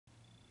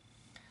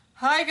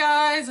Hi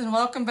guys, and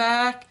welcome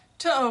back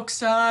to Oak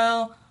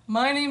Style.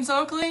 My name's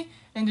Oakley,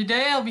 and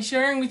today I'll be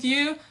sharing with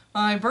you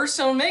my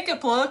Birthstone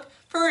makeup look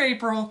for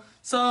April.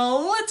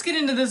 So let's get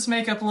into this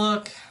makeup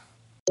look.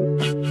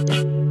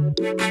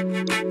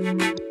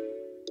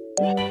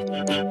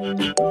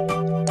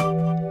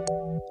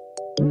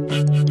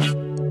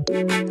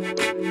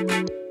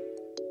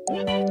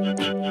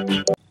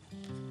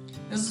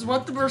 This is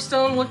what the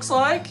Birthstone looks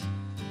like.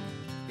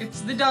 It's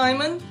the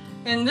diamond,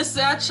 and this is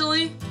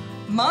actually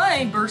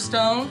my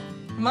birthstone.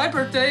 My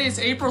birthday is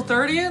April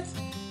 30th,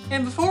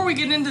 and before we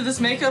get into this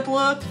makeup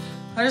look,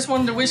 I just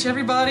wanted to wish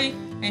everybody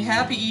a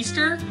happy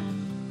Easter.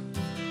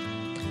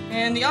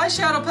 And the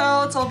eyeshadow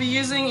palettes I'll be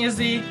using is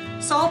the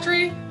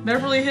Sultry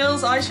Beverly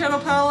Hills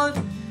eyeshadow palette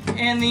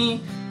and the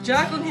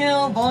Jaclyn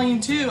Hill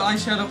Volume 2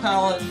 eyeshadow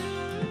palette.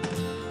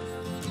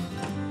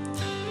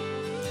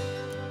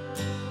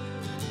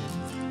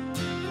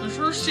 The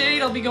first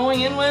shade I'll be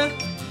going in with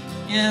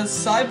is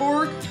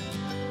Cyborg.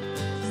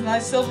 It's a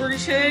nice silvery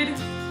shade.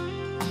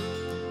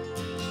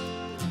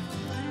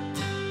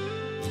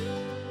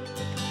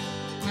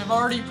 I've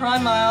already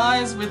primed my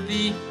eyes with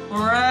the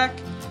Lorac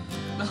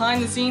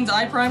Behind the Scenes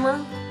Eye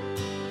Primer.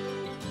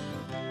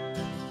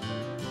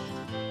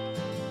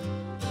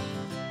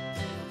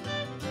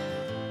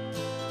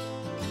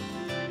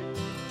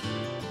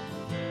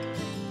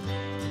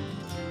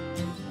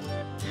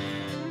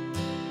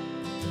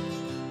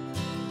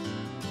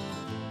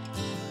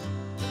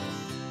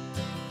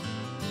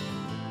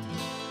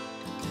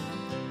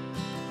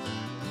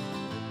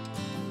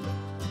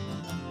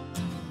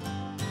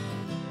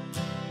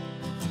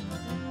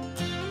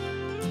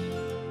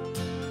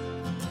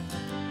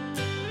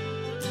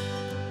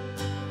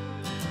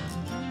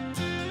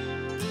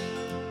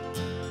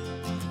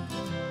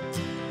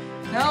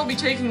 Now I'll be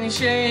taking the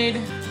shade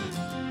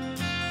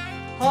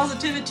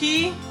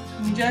Positivity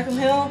from the Jaclyn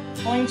Hill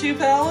Volume 2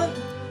 palette.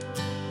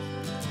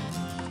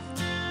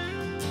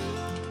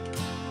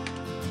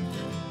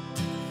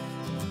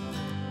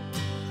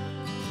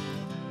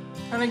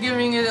 Kind of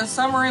giving it a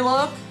summery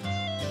look.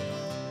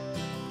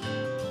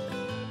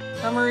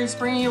 Summery,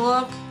 springy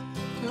look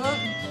to it.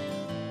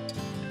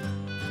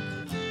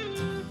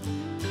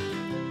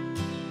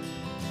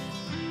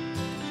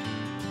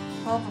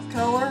 Pop of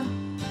color.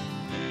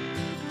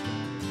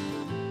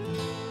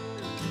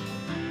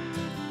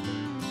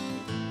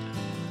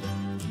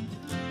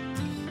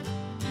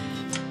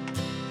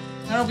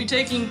 And I'll be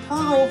taking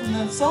Pearl from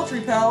the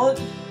Sultry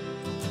palette.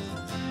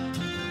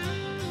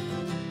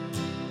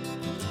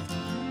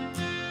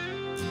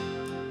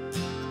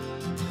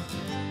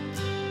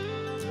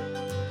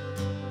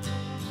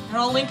 And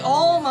I'll link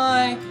all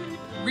my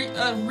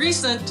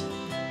recent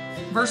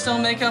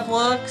Birthstone makeup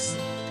looks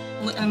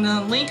in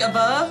the link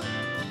above.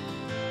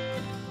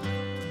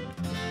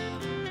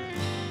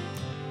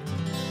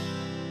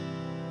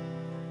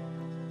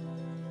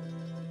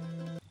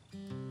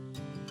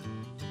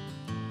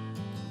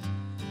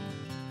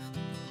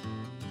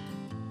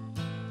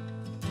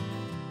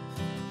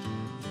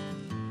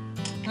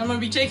 I'm going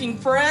to be taking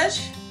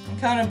Fresh and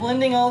kind of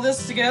blending all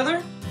this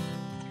together.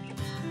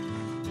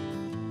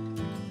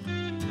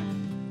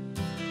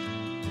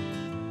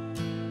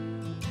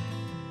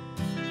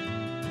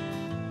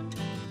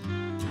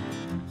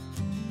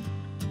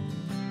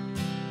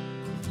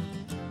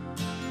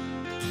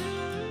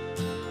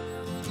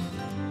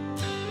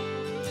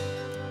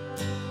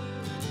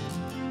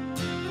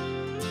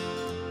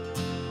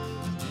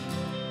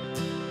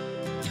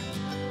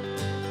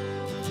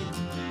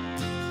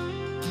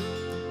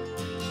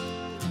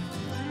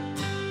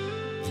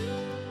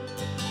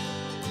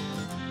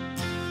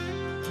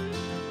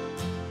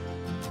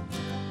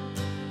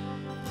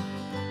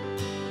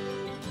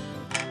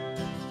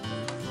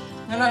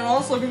 And I'm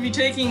also going to be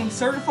taking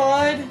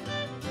Certified,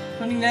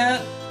 putting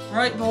that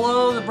right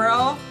below the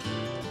brow.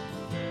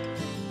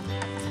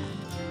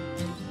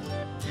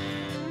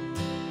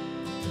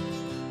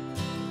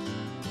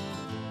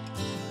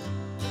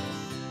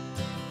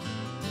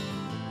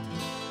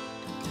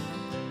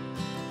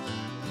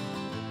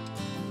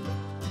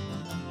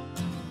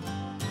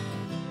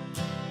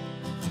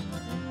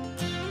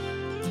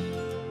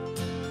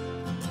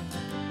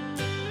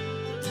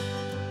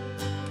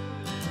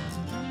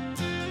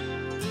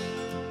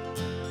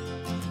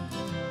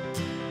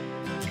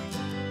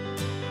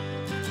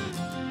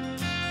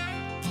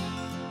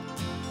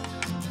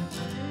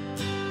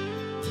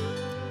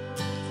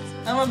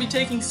 I'm going to be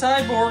taking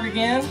Cyborg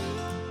again,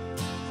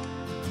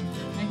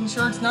 making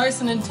sure it's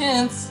nice and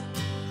intense.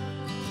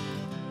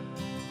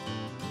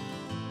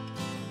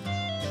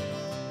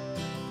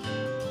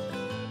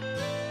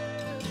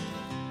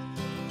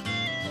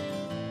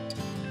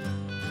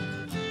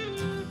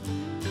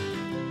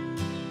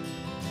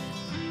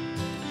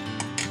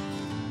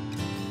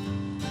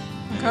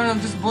 I'm kind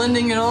of just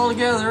blending it all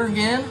together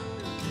again.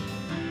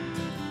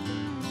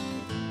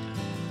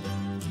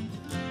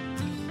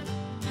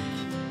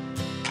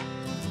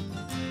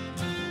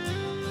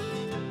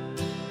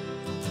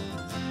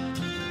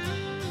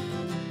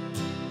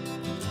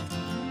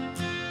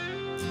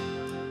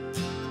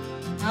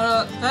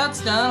 Now that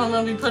that's done, I'm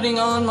going to be putting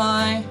on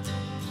my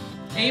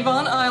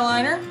Avon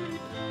eyeliner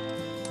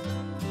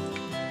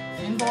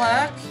in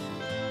black.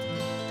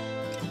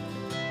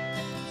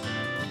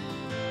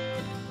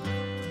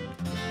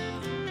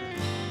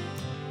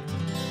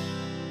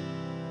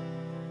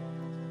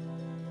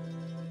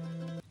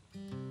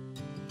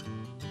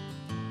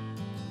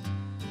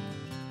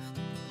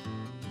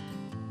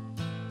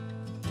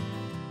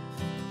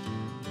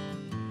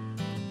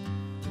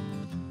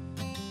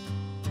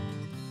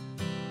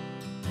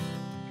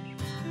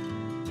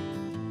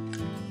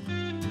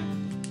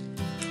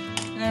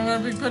 And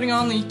I'm going to be putting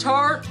on the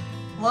Tarte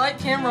Light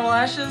Camera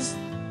Lashes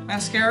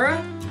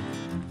mascara.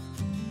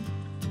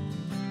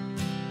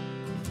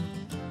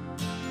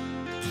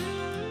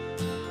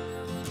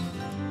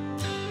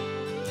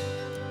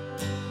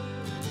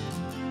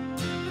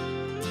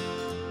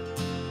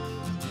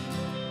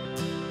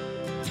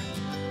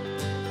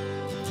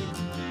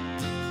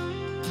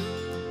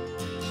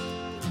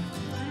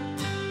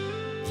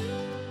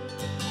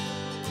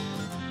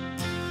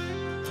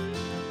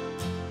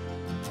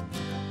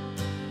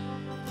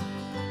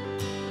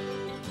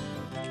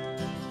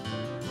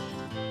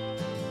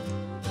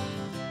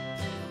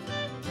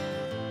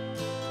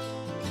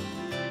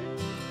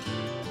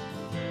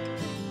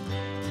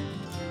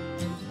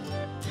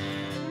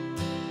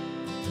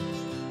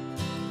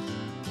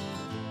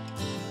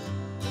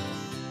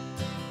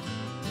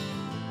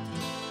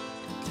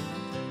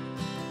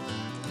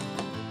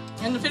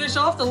 And to finish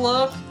off the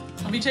look,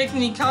 I'll be taking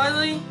the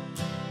Kylie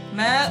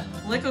Matte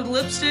Liquid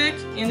Lipstick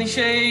in the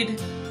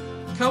shade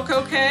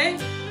Cocoa K.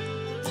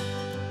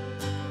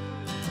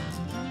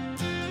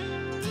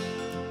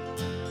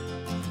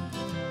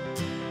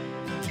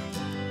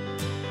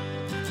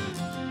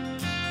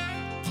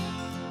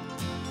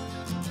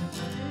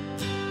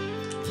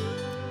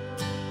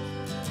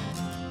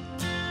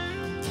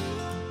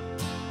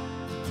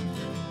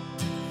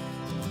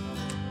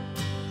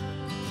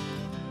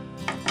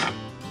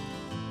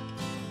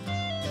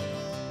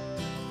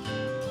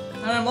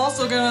 And I'm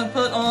also going to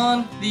put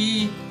on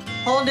the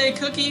Holiday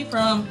Cookie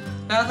from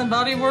Bath &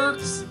 Body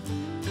Works.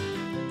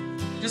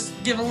 Just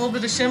give a little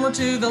bit of shimmer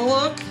to the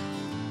look.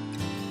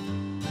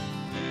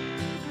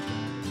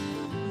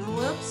 The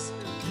lips.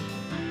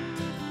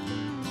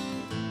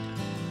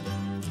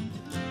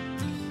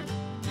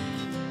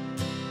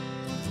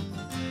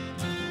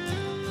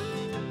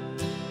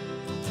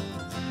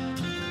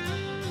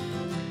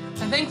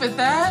 I think with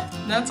that,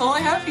 that's all I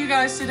have for you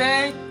guys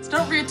today. So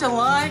don't forget to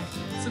like,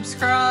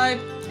 subscribe,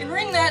 and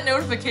ring that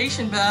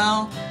notification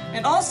bell.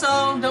 And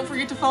also, don't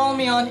forget to follow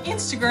me on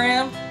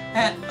Instagram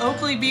at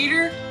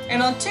OakleyBeater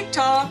and on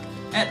TikTok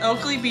at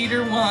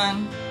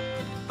OakleyBeater1.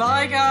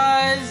 Bye,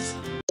 guys!